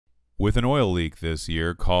With an oil leak this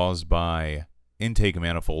year caused by intake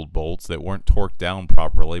manifold bolts that weren't torqued down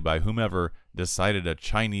properly by whomever decided a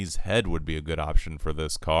Chinese head would be a good option for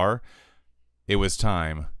this car, it was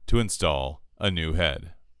time to install a new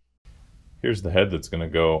head. Here's the head that's going to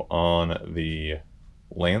go on the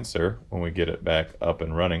Lancer when we get it back up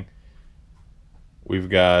and running. We've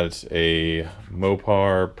got a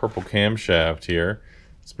Mopar purple camshaft here.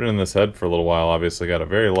 It's been in this head for a little while. Obviously got a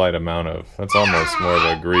very light amount of, that's almost more of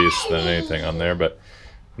a grease than anything on there, but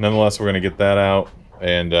nonetheless we're going to get that out,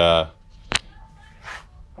 and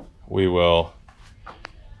we will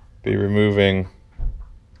be removing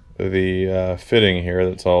the fitting here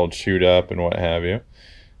that's all chewed up and what have you.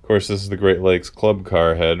 Of course, this is the Great Lakes Club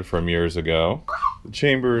Car head from years ago. The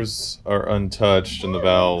chambers are untouched and the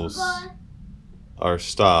valves are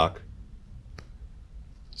stock,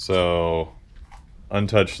 so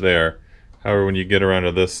untouched there. However, when you get around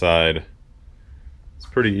to this side, it's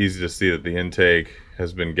pretty easy to see that the intake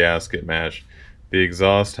has been gasket matched. The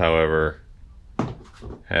exhaust, however,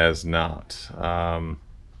 has not.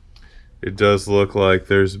 It does look like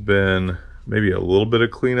there's been maybe a little bit of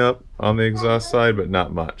cleanup on the exhaust side, but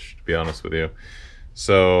not much, to be honest with you.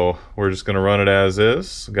 So we're just going to run it as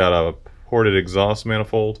is. Got a ported exhaust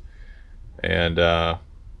manifold and a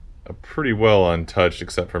pretty well untouched,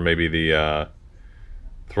 except for maybe the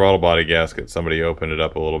throttle body gasket. Somebody opened it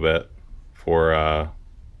up a little bit for a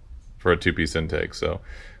two-piece intake. So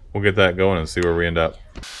we'll get that going and see where we end up.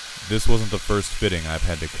 This wasn't the first fitting I've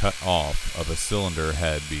had to cut off of a cylinder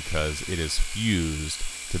head because it is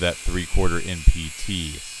fused to that 3/4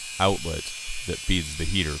 NPT outlet that feeds the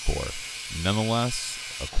heater core.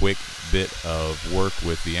 Nonetheless, a quick bit of work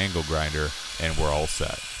with the angle grinder and we're all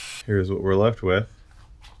set. Here's what we're left with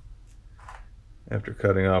after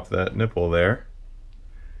cutting off that nipple there.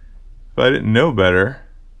 If I didn't know better,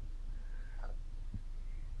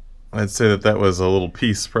 I'd say that that was a little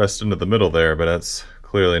piece pressed into the middle there, but that's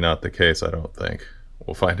clearly not the case, I don't think.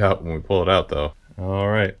 We'll find out when we pull it out, though.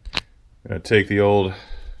 Alright, I'm going to take the old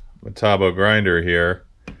Metabo grinder here,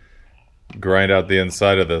 grind out the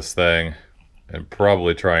inside of this thing, and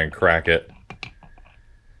probably try and crack it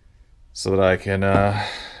so that I can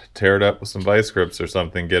tear it up with some vice grips or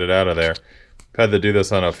something, get it out of there. I've had to do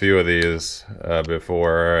this on a few of these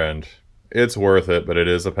before, and it's worth it, but it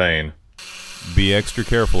is a pain. Be extra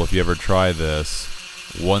careful if you ever try this.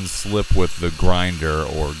 One slip with the grinder,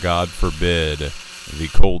 or God forbid, the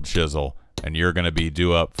cold chisel, and you're going to be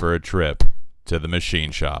due up for a trip to the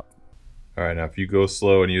machine shop. Alright, now if you go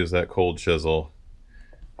slow and use that cold chisel,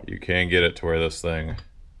 you can get it to where this thing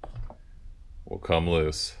will come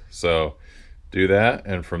loose. So do that,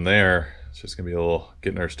 and from there, it's just going to be a little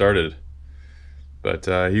getting her started. But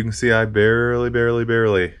you can see I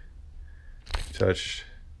barely touched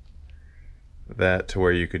that to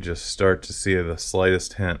where you could just start to see the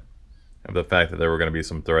slightest hint of the fact that there were going to be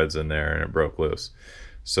some threads in there and it broke loose.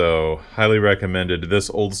 So highly recommended. This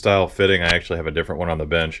old style fitting, I actually have a different one on the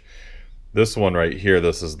bench. This one right here,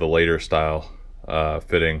 this is the later style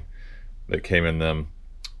fitting that came in them.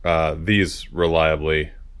 These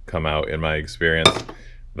reliably come out in my experience.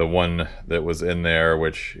 The one that was in there,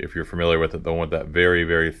 which if you're familiar with it, the one with that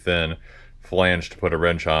very thin flange to put a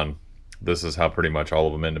wrench on, this is how pretty much all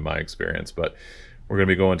of them end in my experience. But we're going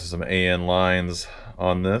to be going to some AN lines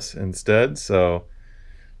on this instead, so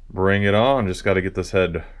bring it on. Just got to get this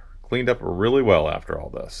head cleaned up really well after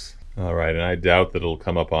all this. Alright, and I doubt that it'll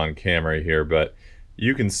come up on camera here, but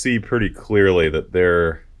you can see pretty clearly that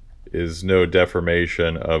there is no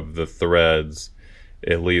deformation of the threads,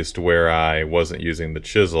 at least where I wasn't using the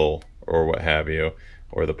chisel or what have you,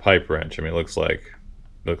 or the pipe wrench. I mean, it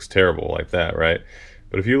looks terrible like that, right?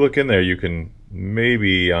 But if you look in there, you can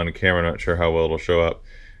maybe on camera, not sure how well it'll show up,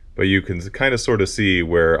 but you can kind of sort of see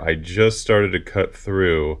where I just started to cut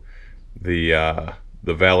through the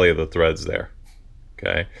valley of the threads there.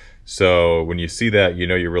 Okay, so when you see that, you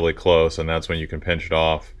know you're really close, and that's when you can pinch it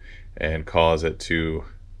off and cause it to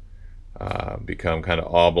become kind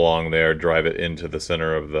of oblong there, drive it into the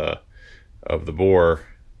center of the bore,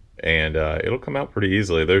 and it'll come out pretty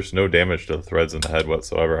easily. There's no damage to the threads in the head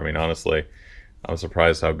whatsoever. I mean, honestly, I'm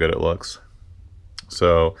surprised how good it looks.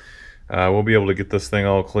 So we'll be able to get this thing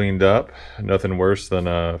all cleaned up. Nothing worse than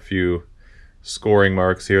a few scoring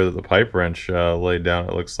marks here that the pipe wrench laid down,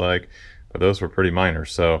 it looks like, but those were pretty minor.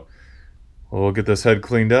 So we'll get this head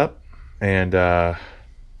cleaned up, and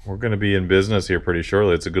we're going to be in business here pretty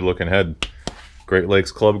shortly. It's a good looking head. Great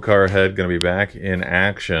Lakes Club Car head, going to be back in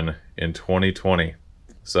action in 2020.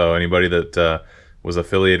 So anybody that was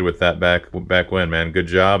affiliated with that back when, man, good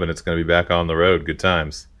job, and it's going to be back on the road. Good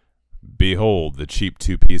times. Behold, the cheap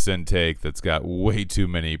two-piece intake that's got way too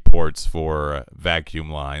many ports for vacuum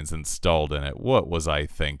lines installed in it. What was I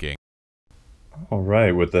thinking? All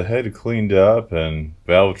right, with the head cleaned up and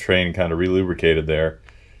valve train kind of relubricated there,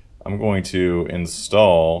 I'm going to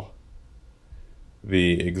install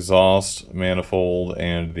the exhaust manifold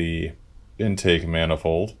and the intake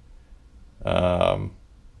manifold.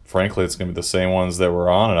 Frankly, it's going to be the same ones that were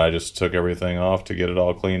on it. I just took everything off to get it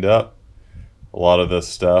all cleaned up. A lot of this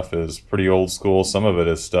stuff is pretty old school. Some of it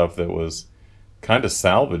is stuff that was kind of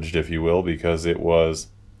salvaged, if you will, because it was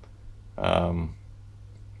kind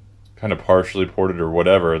of partially ported or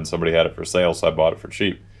whatever, and somebody had it for sale, so I bought it for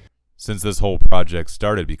cheap. Since this whole project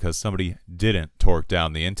started because somebody didn't torque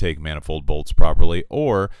down the intake manifold bolts properly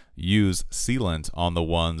or use sealant on the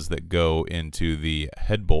ones that go into the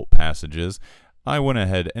head bolt passages, I went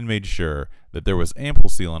ahead and made sure that there was ample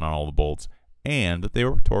sealant on all the bolts and that they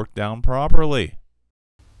were torqued down properly.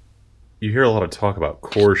 You hear a lot of talk about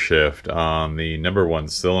core shift on the number one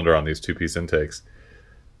cylinder on these two-piece intakes.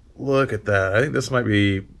 Look at that. I think this might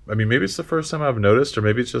be, maybe it's the first time I've noticed, or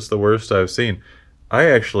maybe it's just the worst I've seen. I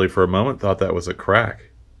actually, for a moment, thought that was a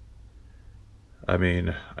crack. I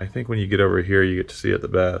think when you get over here, you get to see it the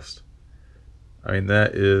best.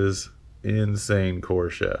 That is insane core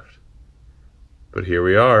shift. But here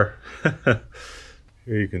we are.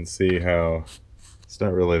 Here you can see how it's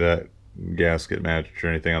not really that gasket matched or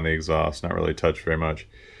anything on the exhaust. Not really touched very much.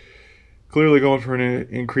 Clearly going for an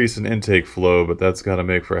increase in intake flow, but that's got to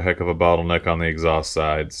make for a heck of a bottleneck on the exhaust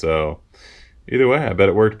side. So either way, I bet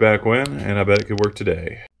it worked back when, and I bet it could work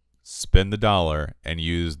today. Spend the dollar and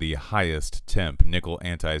use the highest temp nickel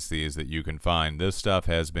anti-seize that you can find. This stuff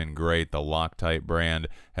has been great. The Loctite brand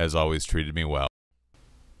has always treated me well.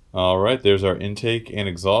 Alright, there's our intake and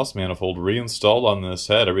exhaust manifold reinstalled on this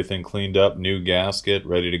head. Everything cleaned up, new gasket,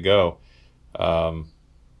 ready to go.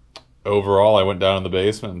 Overall, I went down in the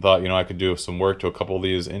basement and thought, I could do some work to a couple of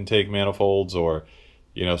these intake manifolds or,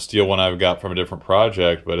 steal one I've got from a different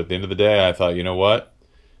project. But at the end of the day, I thought, you know what?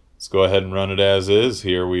 Let's go ahead and run it as is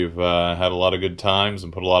here. We've had a lot of good times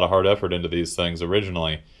and put a lot of hard effort into these things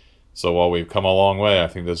originally. So while we've come a long way, I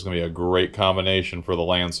think this is going to be a great combination for the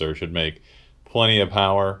Lancer. It should make plenty of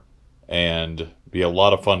power and be a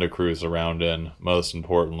lot of fun to cruise around in. Most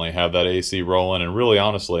importantly, have that AC rolling and really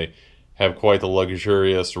honestly have quite the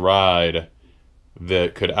luxurious ride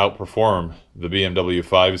that could outperform the BMW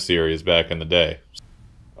 5 Series back in the day.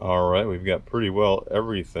 Alright, we've got pretty well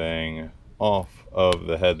everything off of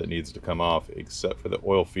the head that needs to come off except for the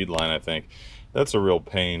oil feed line, I think. That's a real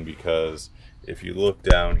pain because if you look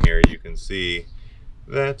down here you can see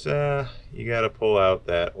that you got to pull out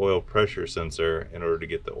that oil pressure sensor in order to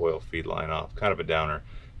get the oil feed line off. Kind of a downer.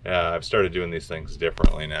 I've started doing these things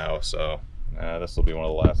differently now, so this will be one of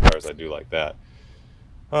the last cars I do like that.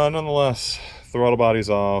 Nonetheless, throttle body's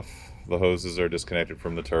off, the hoses are disconnected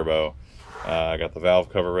from the turbo. I got the valve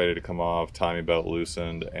cover ready to come off, timing belt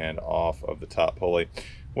loosened and off of the top pulley.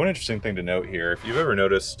 One interesting thing to note here, if you've ever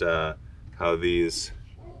noticed how these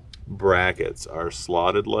brackets are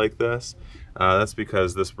slotted like this, that's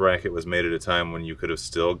because this bracket was made at a time when you could have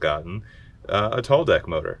still gotten a tall deck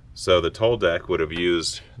motor. So the tall deck would have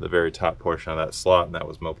used the very top portion of that slot, and that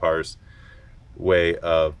was Mopar's way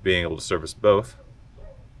of being able to service both.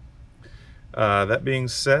 That being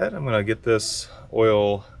said, I'm going to get this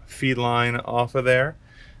oil feed line off of there.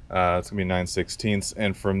 It's going to be 9/16,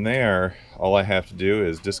 and from there all I have to do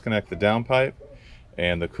is disconnect the downpipe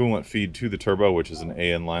and the coolant feed to the turbo, which is an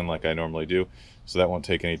AN line like I normally do, so that won't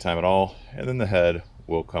take any time at all, and then the head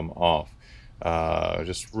will come off.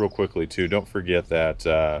 Just real quickly too, don't forget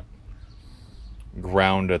that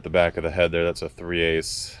ground at the back of the head there, that's a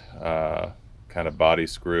 3/8 kind of body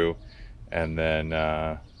screw, and then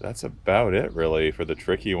that's about it really for the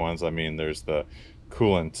tricky ones. There's the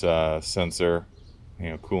coolant sensor,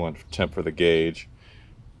 coolant temp for the gauge,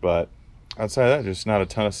 but outside of that, just not a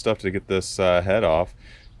ton of stuff to get this head off.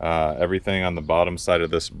 Everything on the bottom side of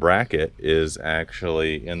this bracket is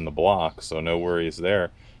actually in the block, so no worries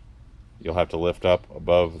there. You'll have to lift up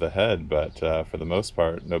above the head, but for the most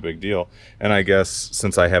part, no big deal. And I guess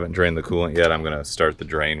since I haven't drained the coolant yet, I'm going to start the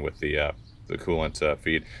drain with the coolant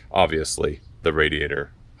feed. Obviously, the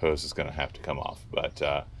radiator hose is going to have to come off, but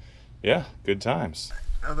yeah, good times.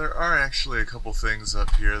 Now there are actually a couple things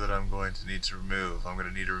up here that I'm going to need to remove. I'm going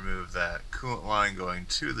to need to remove that coolant line going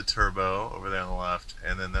to the turbo over there on the left,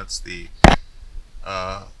 and then that's the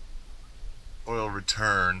oil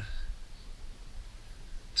return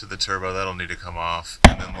to the turbo. That'll need to come off.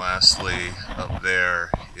 And then lastly up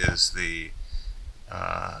there is the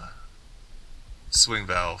swing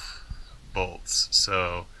valve bolts.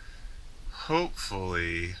 So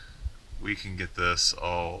hopefully we can get this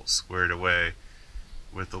all squared away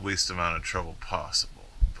with the least amount of trouble possible.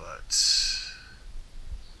 But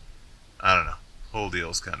I don't know. Whole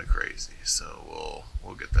deal's kind of crazy, so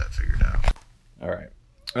we'll get that figured out. All right.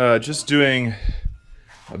 Just doing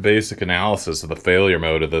a basic analysis of the failure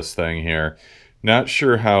mode of this thing here. Not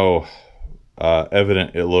sure how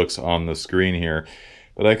evident it looks on the screen here,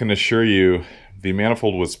 but I can assure you the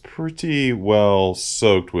manifold was pretty well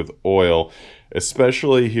soaked with oil,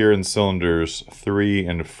 especially here in cylinders 3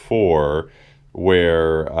 and 4,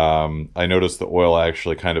 where I noticed the oil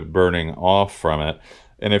actually kind of burning off from it.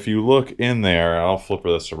 And if you look in there, I'll flip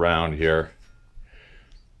this around here.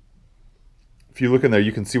 If you look in there,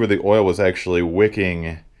 you can see where the oil was actually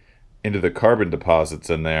wicking into the carbon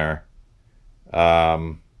deposits in there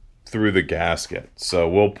through the gasket. So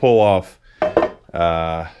we'll pull off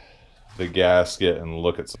the gasket and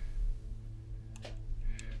look at some.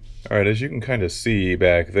 All right, as you can kind of see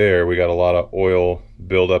back there, we got a lot of oil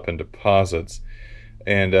buildup and deposits.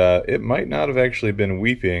 And it might not have actually been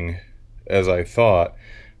weeping as I thought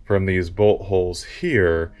from these bolt holes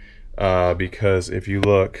here, because if you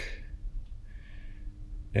look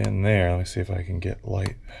in there, let me see if I can get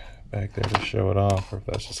light back there to show it off, or if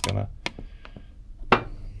that's just gonna,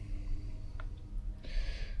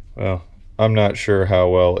 well, I'm not sure how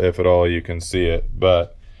well, if at all, you can see it,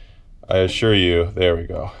 but I assure you, there we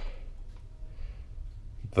go.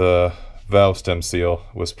 The valve stem seal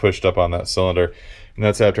was pushed up on that cylinder, and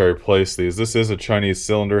that's after I replaced these. This is a Chinese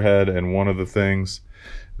cylinder head, and one of the things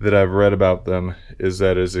that I've read about them is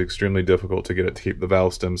that it's extremely difficult to get it to keep the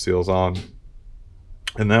valve stem seals on.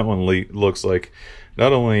 And that one looks like,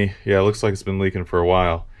 not only, yeah, it looks like it's been leaking for a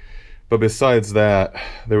while, but besides that,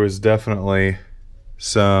 there was definitely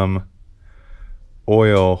some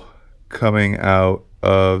oil coming out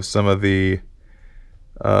of some of the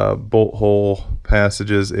bolt hole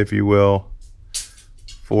passages, if you will,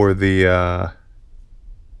 for the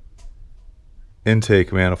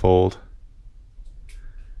intake manifold.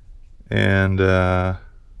 And I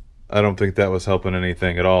don't think that was helping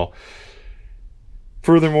anything at all.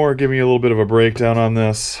 Furthermore, give me a little bit of a breakdown on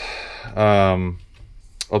this. I'll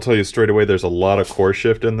tell you straight away, there's a lot of core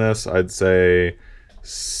shift in this. I'd say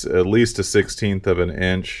at least a 1/16 of an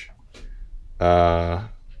inch. The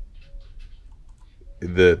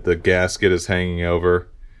gasket is hanging over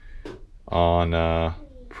on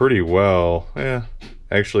pretty well,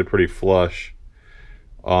 actually pretty flush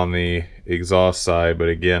on the exhaust side, but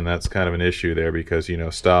again, that's kind of an issue there because, you know,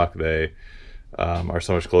 stock they are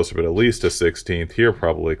so much closer, but at least a 1/16 here,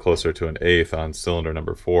 probably closer to an 1/8 on cylinder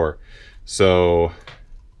number 4. So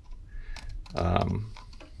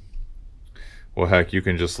well, heck, you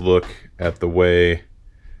can just look at the way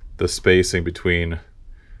the spacing between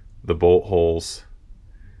the bolt holes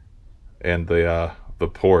and the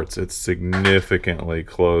ports, it's significantly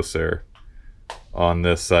closer on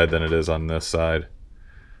this side than it is on this side.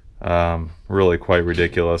 Really quite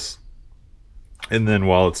ridiculous. And then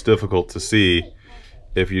while it's difficult to see,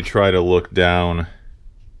 if you try to look down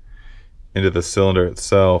into the cylinder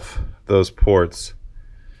itself, those ports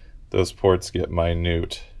get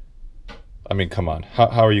minute. I mean, come on,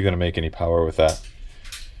 how are you going to make any power with that?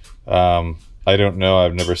 I don't know.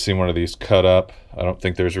 I've never seen one of these cut up. I don't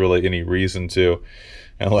think there's really any reason to,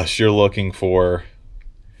 unless you're looking for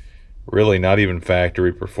really not even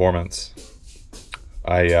factory performance.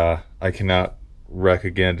 I cannot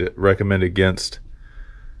recommend against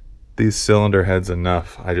these cylinder heads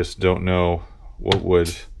enough. I just don't know what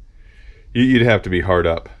would, you'd have to be hard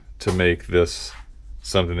up to make this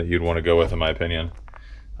something that you'd want to go with, in my opinion.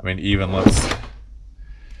 I mean, even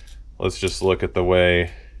let's just look at the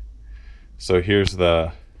way. So here's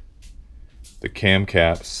the cam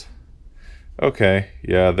caps. Okay,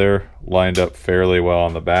 yeah, they're lined up fairly well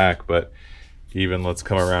on the back, but even let's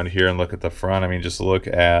come around here and look at the front. I mean, just look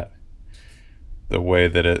at the way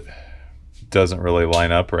that it doesn't really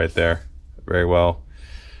line up right there very well.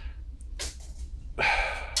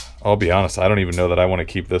 I'll be honest, I don't even know that I want to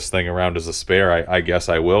keep this thing around as a spare. I guess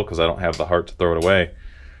I will, because I don't have the heart to throw it away.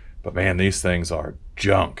 But man, these things are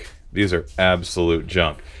junk. These are absolute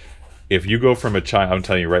junk. If you go from I'm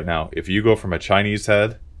telling you right now, if you go from a Chinese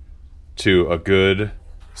head to a good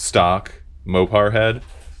stock Mopar head,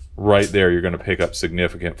 right there you're going to pick up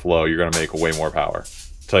significant flow. You're going to make way more power.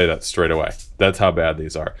 I'll tell you that straight away. That's how bad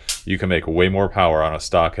these are. You can make way more power on a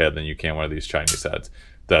stock head than you can one of these Chinese heads.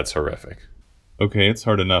 That's horrific. Okay, it's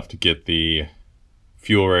hard enough to get the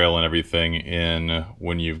fuel rail and everything in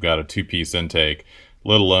when you've got a two-piece intake,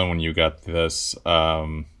 let alone when you got this,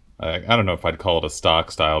 I don't know if I'd call it a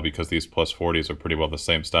stock style, because these plus 40s are pretty well the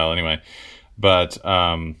same style anyway. But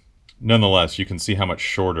nonetheless, you can see how much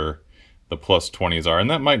shorter the plus 20s are. And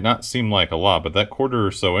that might not seem like a lot, but that quarter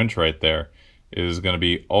or so inch right there is going to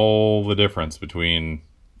be all the difference between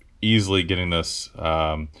easily getting this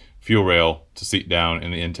fuel rail to seat down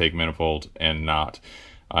in the intake manifold and not.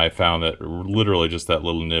 I found that literally just that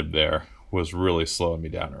little nib there was really slowing me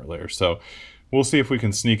down earlier. So we'll see if we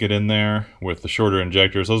can sneak it in there with the shorter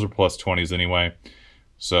injectors. Those are plus 20s anyway.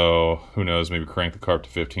 So who knows, maybe crank the car up to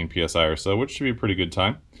 15 PSI or so, which should be a pretty good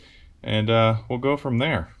time. And we'll go from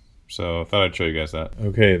there. So I thought I'd show you guys that.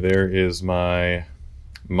 Okay, there is my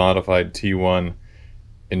modified T1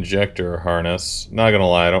 injector harness. Not gonna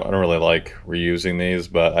lie, I don't really like reusing these,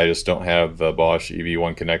 but I just don't have the Bosch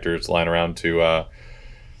EV1 connectors lying around to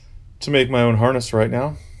make my own harness right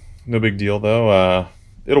now. No big deal though.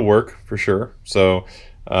 It'll work for sure. So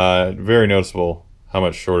very noticeable how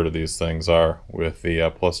much shorter these things are with the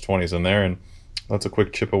plus 20s in there, and that's a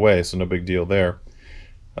quick chip away, so no big deal there.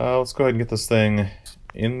 Let's go ahead and get this thing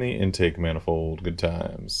in the intake manifold. Good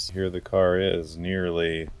times. Here the car is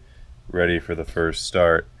nearly ready for the first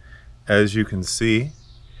start. As you can see,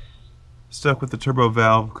 stuck with the turbo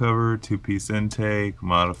valve cover, 2-piece intake,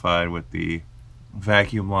 modified with the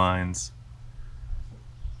vacuum lines.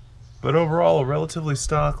 But overall, a relatively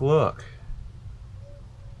stock look.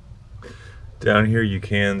 Down here you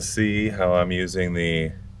can see how I'm using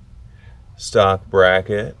the stock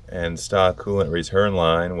bracket and stock coolant return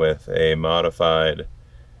line with a modified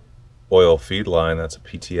oil feed line. That's a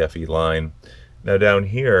PTFE line. Now down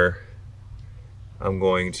here I'm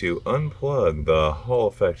going to unplug the Hall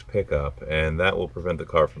effect pickup, and that will prevent the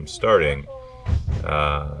car from starting.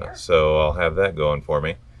 So I'll have that going for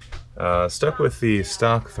me. Stuck with the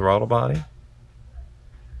stock throttle body.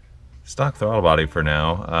 Stock throttle body for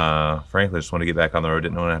now. Frankly, just want to get back on the road.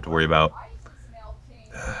 Didn't want to have to worry about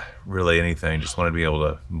really anything. Just wanted to be able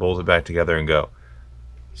to bolt it back together and go.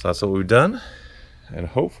 So that's what we've done, and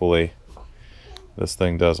hopefully this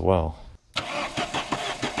thing does well.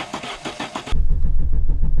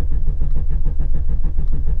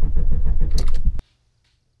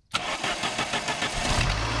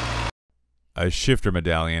 A shifter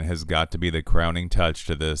medallion has got to be the crowning touch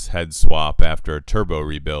to this head swap after a turbo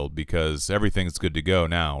rebuild, because everything's good to go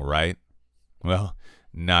now, right? Well,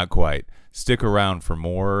 not quite. Stick around for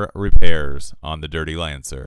more repairs on the Dirty Lancer.